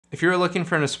If you're looking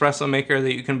for an espresso maker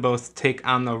that you can both take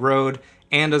on the road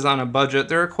and is on a budget,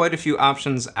 there are quite a few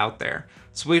options out there.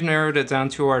 So we've narrowed it down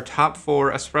to our top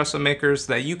 4 espresso makers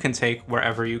that you can take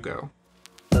wherever you go.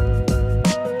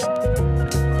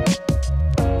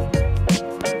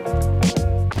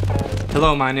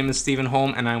 Hello, my name is Stephen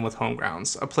Holm and I'm with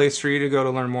HomeGrounds, a place for you to go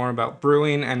to learn more about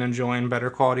brewing and enjoying better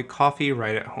quality coffee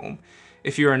right at home.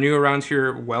 If you are new around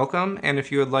here, welcome, and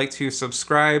if you would like to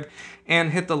subscribe and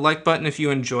hit the like button if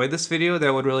you enjoyed this video,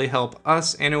 that would really help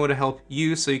us and it would help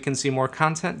you so you can see more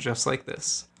content just like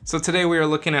this. So today we are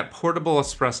looking at portable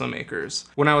espresso makers.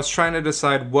 When I was trying to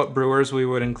decide what brewers we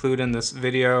would include in this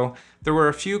video, there were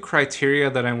a few criteria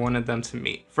that I wanted them to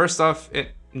meet. First off,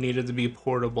 it needed to be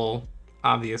portable,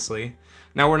 obviously.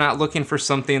 Now we're not looking for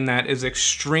something that is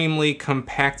extremely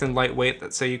compact and lightweight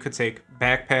that say you could take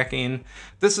backpacking.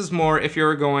 This is more if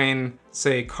you're going,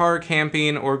 say, car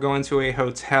camping or going to a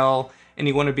hotel and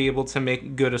you want to be able to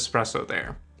make good espresso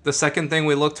there. The second thing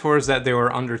we looked for is that they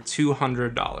were under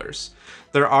 $200.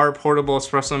 There are portable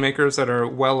espresso makers that are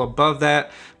well above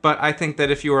that, but I think that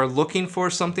if you are looking for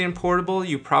something portable,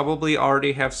 you probably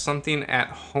already have something at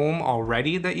home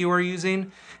already that you are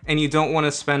using, and you don't want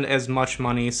to spend as much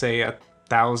money, say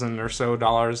 $1,000 or so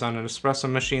on an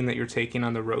espresso machine that you're taking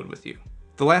on the road with you.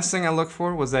 The last thing I looked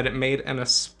for was that it made an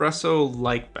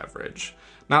espresso-like beverage.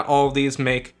 Not all of these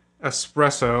make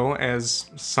espresso, as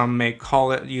some may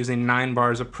call it, using 9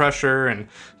 bars of pressure and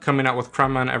coming out with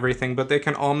crema and everything, but they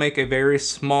can all make a very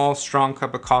small, strong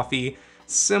cup of coffee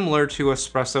similar to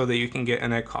espresso that you can get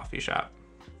in a coffee shop.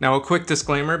 Now, a quick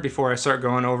disclaimer before I start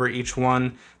going over each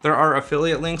one. There are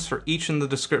affiliate links for each in the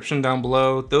description down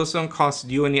below. Those don't cost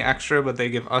you any extra, but they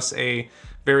give us a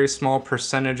very small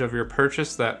percentage of your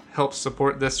purchase that helps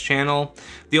support this channel.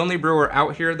 The only brewer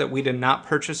out here that we did not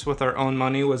purchase with our own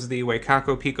money was the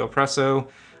Wacaco Picopresso.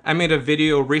 I made a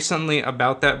video recently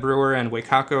about that brewer and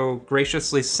Wacaco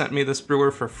graciously sent me this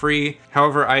brewer for free.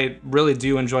 However, I really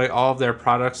do enjoy all of their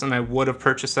products and I would have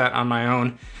purchased that on my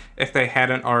own if they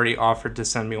hadn't already offered to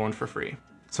send me one for free.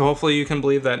 So hopefully you can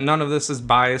believe that none of this is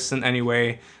biased in any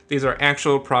way. These are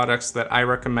actual products that I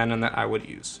recommend and that I would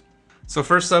use. So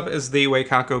first up is the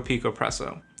Wacaco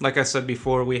Picopresso. Like I said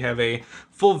before, we have a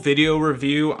full video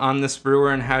review on this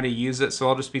brewer and how to use it, so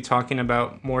I'll just be talking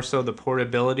about more so the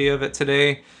portability of it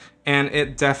today, and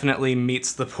it definitely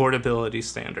meets the portability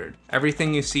standard.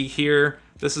 Everything you see here,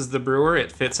 this is the brewer,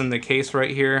 it fits in the case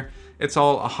right here. It's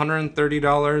all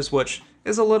 $130, which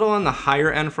is a little on the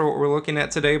higher end for what we're looking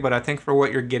at today, but I think for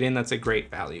what you're getting, that's a great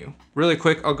value. Really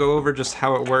quick, I'll go over just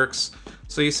how it works.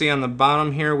 So you see on the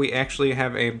bottom here, we actually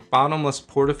have a bottomless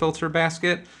portafilter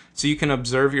basket, so you can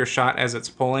observe your shot as it's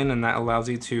pulling, and that allows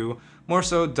you to more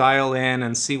so dial in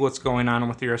and see what's going on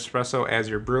with your espresso as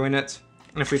you're brewing it.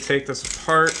 And if we take this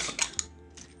apart,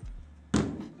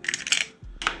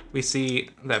 we see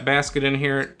that basket in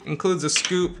here. It includes a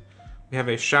scoop. We have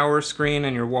a shower screen,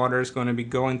 and your water is going to be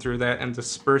going through that and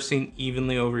dispersing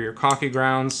evenly over your coffee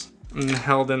grounds. And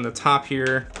held in the top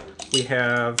here, we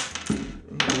have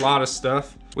a lot of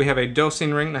stuff. We have a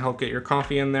dosing ring to help get your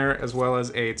coffee in there, as well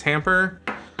as a tamper,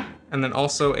 and then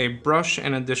also a brush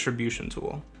and a distribution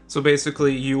tool. So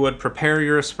basically you would prepare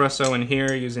your espresso in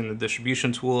here using the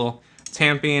distribution tool,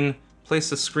 tamping, place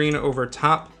the screen over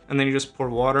top, and then you just pour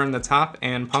water in the top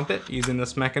and pump it using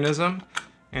this mechanism,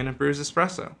 and it brews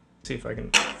espresso. See if I can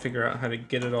figure out how to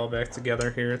get it all back together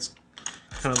here. It's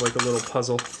kind of like a little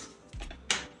puzzle.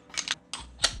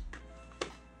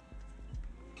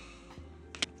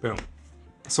 Boom.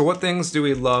 So what things do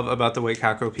we love about the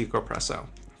Wacaco Picopresso?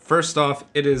 First off,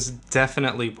 it is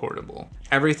definitely portable.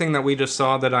 Everything that we just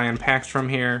saw that I unpacked from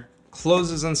here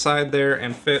closes inside there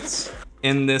and fits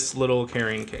in this little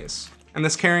carrying case. And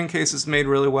this carrying case is made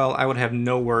really well. I would have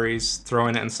no worries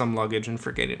throwing it in some luggage and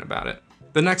forgetting about it.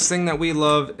 The next thing that we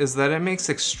love is that it makes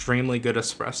extremely good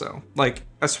espresso. Like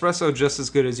espresso just as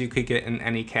good as you could get in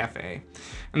any cafe.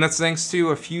 And that's thanks to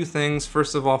a few things.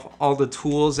 First of all the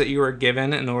tools that you are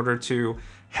given in order to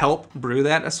help brew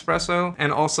that espresso,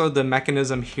 and also the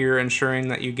mechanism here ensuring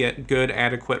that you get good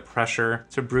adequate pressure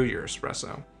to brew your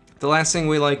espresso. The last thing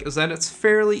we like is that it's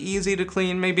fairly easy to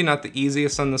clean, maybe not the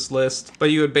easiest on this list, but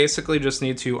you would basically just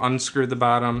need to unscrew the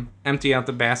bottom, empty out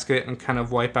the basket, and kind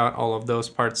of wipe out all of those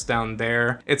parts down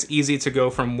there. It's easy to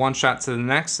go from one shot to the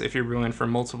next if you're brewing for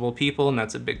multiple people, and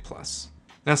that's a big plus.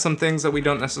 Now, some things that we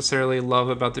don't necessarily love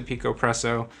about the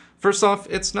Picopresso. First off,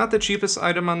 it's not the cheapest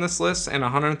item on this list, and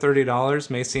 $130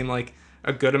 may seem like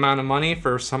a good amount of money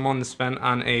for someone to spend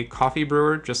on a coffee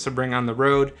brewer just to bring on the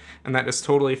road, and that is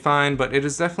totally fine, but it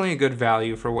is definitely a good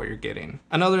value for what you're getting.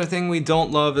 Another thing we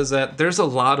don't love is that there's a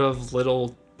lot of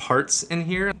little parts in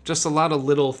here, just a lot of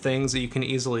little things that you can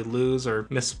easily lose or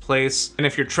misplace. And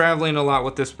if you're traveling a lot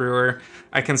with this brewer,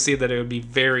 I can see that it would be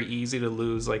very easy to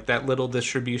lose like that little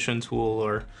distribution tool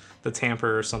or the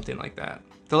tamper or something like that.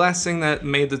 The last thing that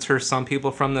may deter some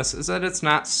people from this is that it's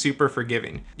not super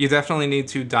forgiving. You definitely need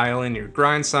to dial in your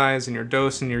grind size and your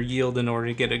dose and your yield in order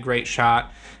to get a great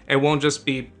shot. It won't just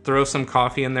be throw some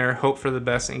coffee in there, hope for the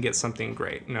best, and get something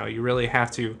great. No, you really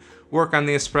have to work on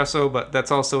the espresso, but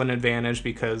that's also an advantage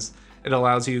because it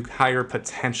allows you higher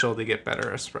potential to get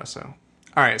better espresso.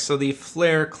 All right, so the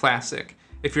Flair Classic.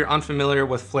 If you're unfamiliar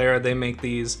with Flair, they make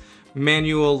these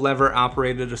manual lever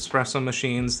operated espresso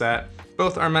machines that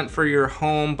both are meant for your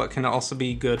home but can also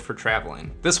be good for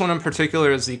traveling. This one in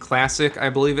particular is the Classic. I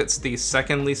believe it's the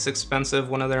second least expensive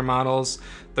one of their models.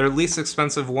 Their least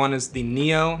expensive one is the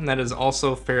Neo, and that is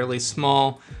also fairly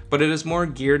small, but it is more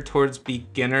geared towards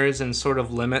beginners and sort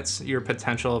of limits your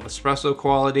potential of espresso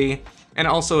quality. And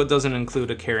also it doesn't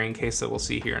include a carrying case that we'll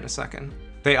see here in a second.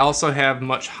 They also have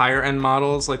much higher end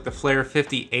models like the Flair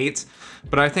 58,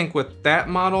 but I think with that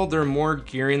model, they're more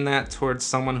gearing that towards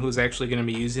someone who's actually going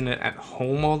to be using it at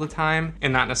home all the time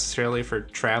and not necessarily for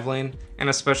traveling. And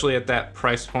especially at that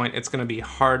price point, it's going to be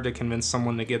hard to convince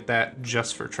someone to get that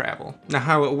just for travel. Now,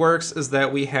 how it works is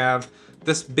that we have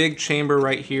this big chamber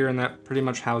right here, and that pretty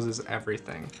much houses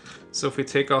everything. So if we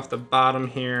take off the bottom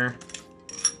here,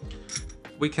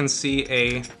 we can see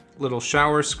a little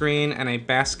shower screen and a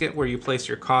basket where you place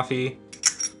your coffee.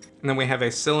 And then we have a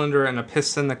cylinder and a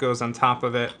piston that goes on top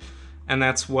of it. And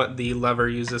that's what the lever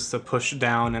uses to push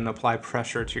down and apply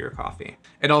pressure to your coffee.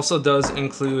 It also does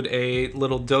include a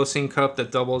little dosing cup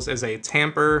that doubles as a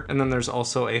tamper. And then there's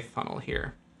also a funnel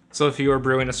here. So if you are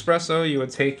brewing espresso, you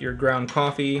would take your ground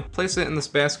coffee, place it in this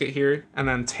basket here, and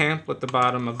then tamp with the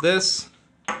bottom of this.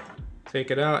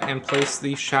 Take it out and place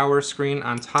the shower screen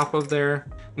on top of there.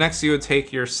 Next, you would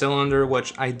take your cylinder,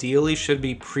 which ideally should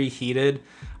be preheated.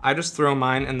 I just throw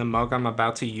mine in the mug I'm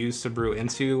about to use to brew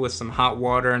into with some hot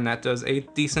water, and that does a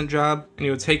decent job. And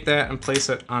you would take that and place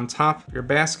it on top of your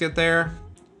basket there.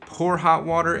 Pour hot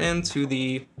water into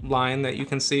the line that you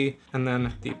can see, and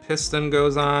then the piston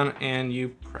goes on and you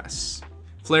press.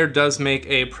 Flair does make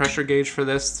a pressure gauge for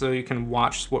this so you can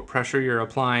watch what pressure you're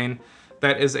applying.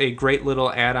 That is a great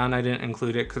little add-on. I didn't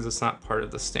include it because it's not part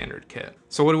of the standard kit.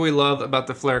 So what do we love about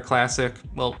the Flair Classic?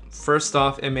 Well, first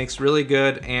off, it makes really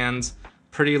good and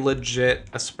pretty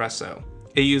legit espresso.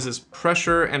 It uses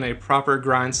pressure and a proper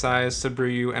grind size to brew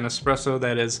you an espresso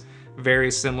that is very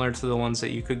similar to the ones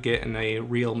that you could get in a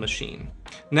real machine.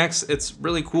 Next, it's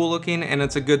really cool looking and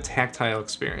it's a good tactile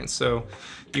experience. So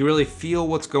you really feel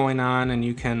what's going on and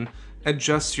you can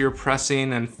adjust your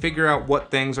pressing and figure out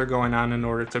what things are going on in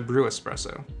order to brew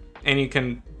espresso. And you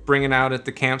can bring it out at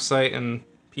the campsite and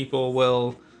people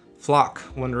will flock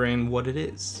wondering what it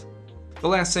is. The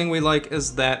last thing we like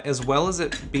is that as well as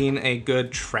it being a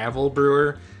good travel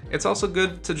brewer, it's also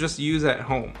good to just use at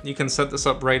home. You can set this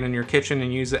up right in your kitchen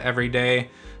and use it every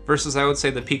day, versus I would say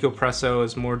the Picopresso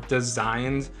is more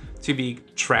designed to be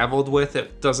traveled with.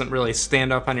 It doesn't really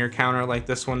stand up on your counter like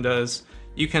this one does.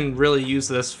 You can really use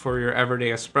this for your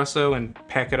everyday espresso and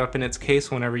pack it up in its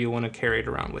case whenever you want to carry it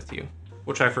around with you.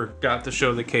 Which I forgot to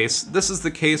show the case. This is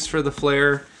the case for the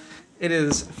Flair. It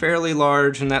is fairly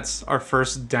large, and that's our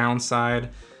first downside,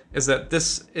 is that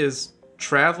this is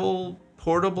travel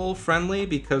portable friendly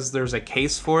because there's a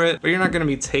case for it, but you're not going to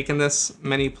be taking this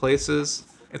many places.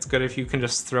 It's good if you can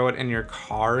just throw it in your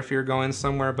car if you're going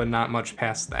somewhere, but not much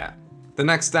past that. The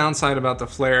next downside about the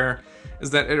Flair is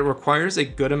that it requires a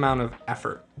good amount of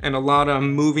effort and a lot of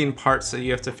moving parts that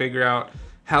you have to figure out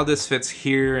how this fits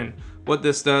here and what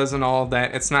this does and all of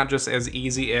that. It's not just as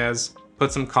easy as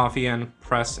put some coffee in,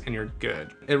 press, and you're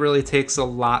good. It really takes a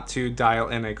lot to dial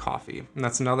in a coffee. And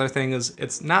that's another thing, is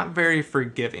it's not very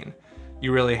forgiving.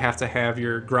 You really have to have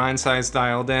your grind size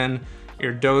dialed in,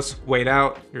 your dose weighed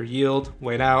out, your yield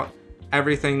weighed out.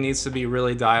 Everything needs to be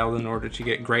really dialed in order to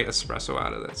get great espresso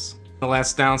out of this. The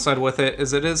last downside with it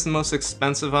is it is the most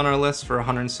expensive on our list for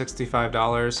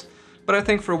 $165, but I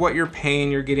think for what you're paying,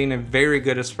 you're getting a very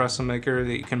good espresso maker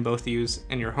that you can both use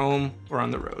in your home or on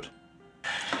the road.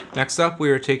 Next up,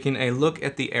 we are taking a look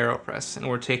at the Aeropress, and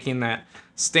we're taking that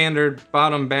standard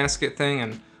bottom basket thing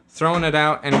and throwing it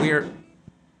out, and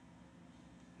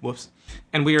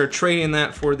we are trading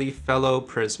that for the Fellow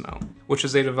Prismo, which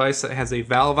is a device that has a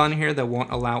valve on here that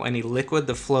won't allow any liquid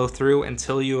to flow through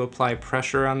until you apply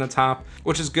pressure on the top,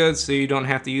 which is good so you don't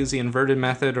have to use the inverted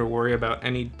method or worry about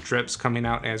any drips coming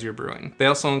out as you're brewing. They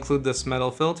also include this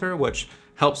metal filter, which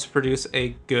helps produce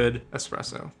a good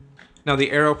espresso. Now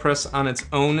the Aeropress on its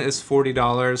own is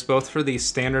 $40, both for the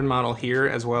standard model here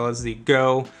as well as the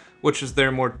Go, which is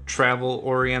their more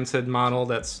travel-oriented model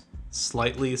that's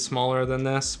slightly smaller than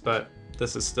this, but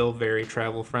this is still very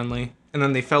travel-friendly. And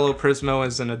then the Fellow Prismo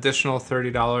is an additional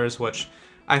 $30, which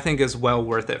I think is well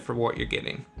worth it for what you're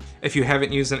getting. If you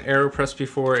haven't used an Aeropress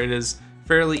before, it is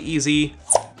fairly easy.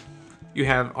 You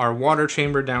have our water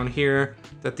chamber down here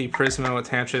that the Prismo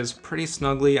attaches pretty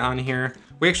snugly on here.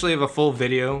 We actually have a full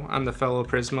video on the Fellow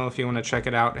Prismo if you want to check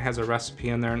it out. It has a recipe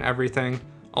in there and everything.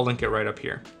 I'll link it right up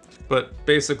here. But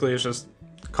basically it's just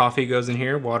coffee goes in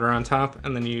here, water on top,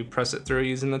 and then you press it through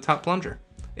using the top plunger.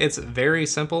 It's very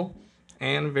simple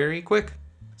and very quick.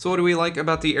 So what do we like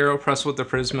about the Aeropress with the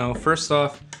Prismo? First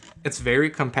off, it's very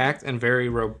compact and very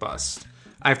robust.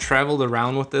 I've traveled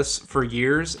around with this for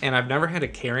years and I've never had a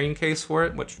carrying case for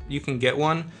it, which you can get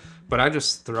one, but I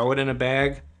just throw it in a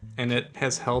bag and it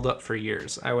has held up for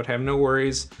years. I would have no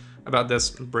worries about this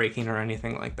breaking or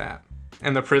anything like that.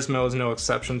 And the Prismo is no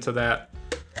exception to that.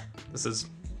 This is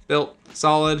built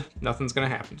solid, nothing's gonna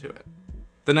happen to it.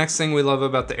 The next thing we love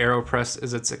about the Aeropress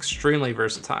is it's extremely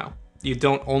versatile. You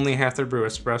don't only have to brew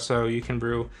espresso, you can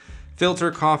brew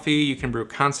filter coffee, you can brew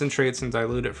concentrates and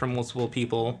dilute it for multiple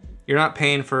people. You're not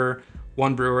paying for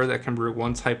one brewer that can brew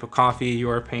one type of coffee, you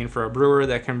are paying for a brewer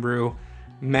that can brew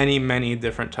many, many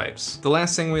different types. The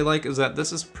last thing we like is that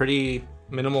this is pretty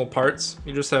minimal parts.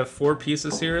 You just have 4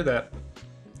 pieces here that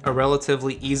are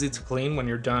relatively easy to clean. When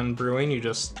you're done brewing, you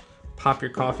just pop your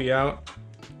coffee out,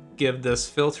 give this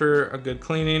filter a good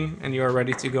cleaning, and you are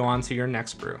ready to go on to your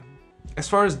next brew. As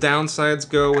far as downsides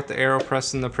go with the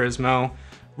Aeropress and the Prismo,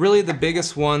 really the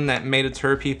biggest one that may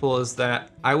deter people is that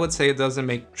I would say it doesn't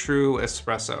make true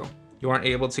espresso. You aren't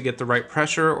able to get the right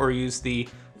pressure or use the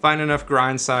fine enough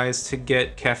grind size to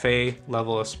get cafe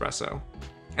level espresso.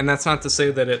 And that's not to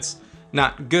say that it's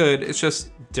not good, it's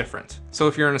just different. So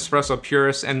if you're an espresso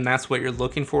purist and that's what you're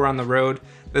looking for on the road,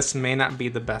 this may not be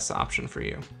the best option for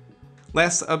you.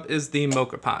 Last up is the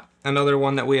Moka Pot, another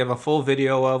one that we have a full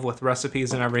video of with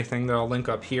recipes and everything that I'll link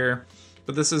up here.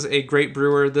 But this is a great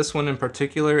brewer. This one in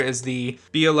particular is the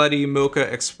Bialetti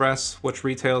Moka Express, which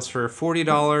retails for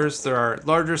 $40. There are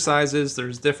larger sizes,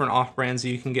 there's different off-brands that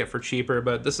you can get for cheaper,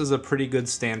 but this is a pretty good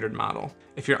standard model.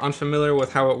 If you're unfamiliar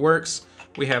with how it works,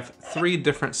 we have 3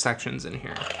 different sections in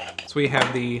here. So we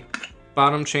have the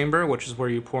bottom chamber, which is where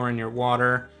you pour in your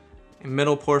water, a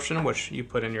middle portion, which you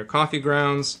put in your coffee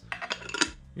grounds.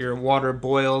 Your water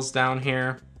boils down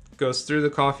here, goes through the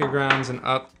coffee grounds and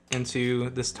up into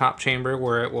this top chamber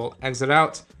where it will exit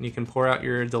out and you can pour out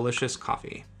your delicious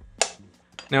coffee.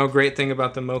 Now, a great thing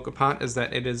about the Moka Pot is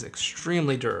that it is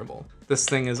extremely durable. This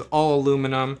thing is all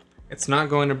aluminum. It's not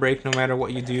going to break no matter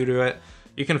what you do to it.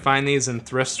 You can find these in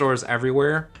thrift stores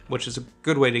everywhere, which is a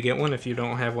good way to get one if you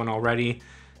don't have one already,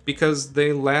 because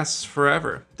they last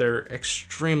forever. They're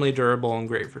extremely durable and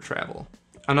great for travel.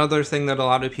 Another thing that a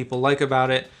lot of people like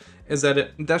about it is that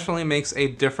it definitely makes a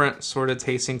different sort of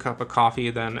tasting cup of coffee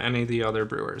than any of the other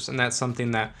brewers, and that's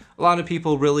something that a lot of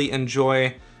people really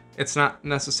enjoy. It's not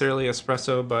necessarily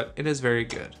espresso, but it is very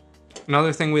good.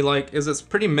 Another thing we like is it's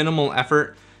pretty minimal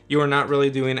effort. You are not really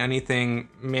doing anything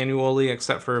manually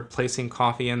except for placing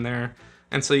coffee in there,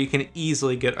 and so you can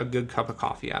easily get a good cup of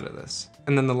coffee out of this.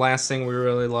 And then the last thing we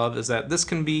really love is that this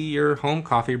can be your home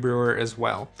coffee brewer as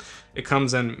well. It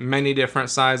comes in many different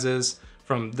sizes,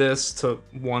 from this to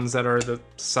ones that are the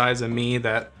size of me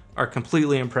that are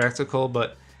completely impractical,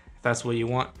 but if that's what you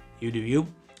want, you do you.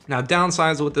 Now,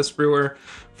 downsides with this brewer,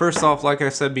 first off, like I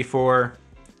said before,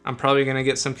 I'm probably gonna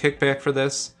get some kickback for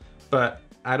this, but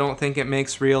I don't think it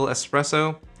makes real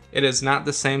espresso. It is not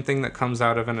the same thing that comes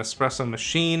out of an espresso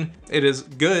machine. It is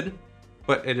good,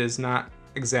 but it is not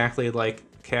exactly like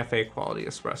cafe quality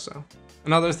espresso.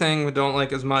 Another thing we don't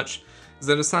like as much is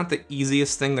that it's not the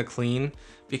easiest thing to clean,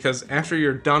 because after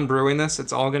you're done brewing this,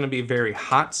 it's all gonna be very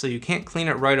hot, so you can't clean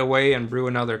it right away and brew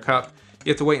another cup.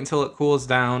 You have to wait until it cools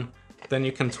down, then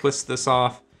you can twist this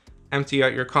off, empty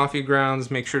out your coffee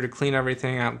grounds, make sure to clean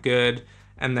everything out good,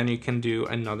 and then you can do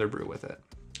another brew with it.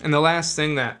 And the last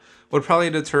thing that would probably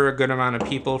deter a good amount of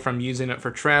people from using it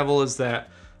for travel is that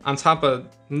on top of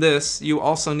this, you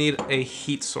also need a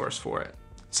heat source for it.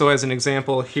 So as an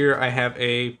example, here I have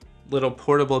a little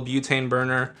portable butane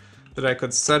burner that I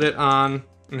could set it on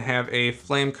and have a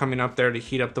flame coming up there to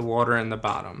heat up the water in the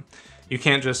bottom. You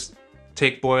can't just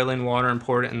take boiling water and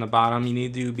pour it in the bottom. You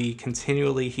need to be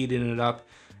continually heating it up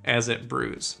as it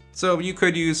brews. So you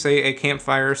could use, say, a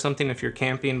campfire or something if you're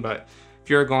camping, but if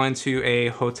you're going to a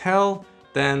hotel,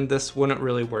 then this wouldn't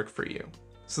really work for you.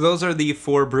 So those are the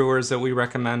 4 brewers that we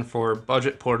recommend for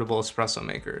budget portable espresso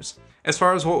makers. As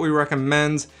far as what we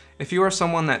recommend, if you are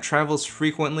someone that travels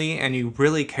frequently and you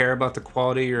really care about the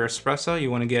quality of your espresso,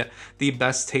 you want to get the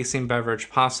best tasting beverage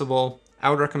possible, I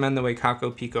would recommend the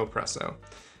Wacaco Picopresso.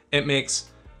 It makes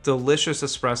delicious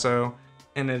espresso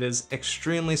and it is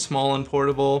extremely small and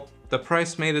portable. The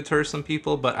price may deter some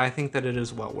people, but I think that it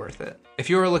is well worth it. If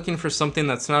you are looking for something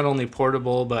that's not only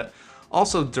portable, but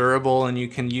also durable and you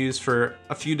can use for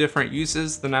a few different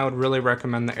uses, then I would really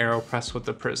recommend the Aeropress with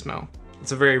the Prismo.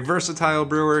 It's a very versatile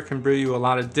brewer, can brew you a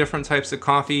lot of different types of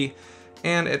coffee,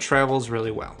 and it travels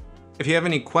really well. If you have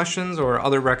any questions or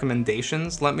other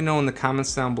recommendations, let me know in the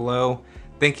comments down below.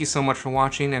 Thank you so much for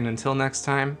watching, and until next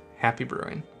time, happy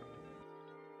brewing.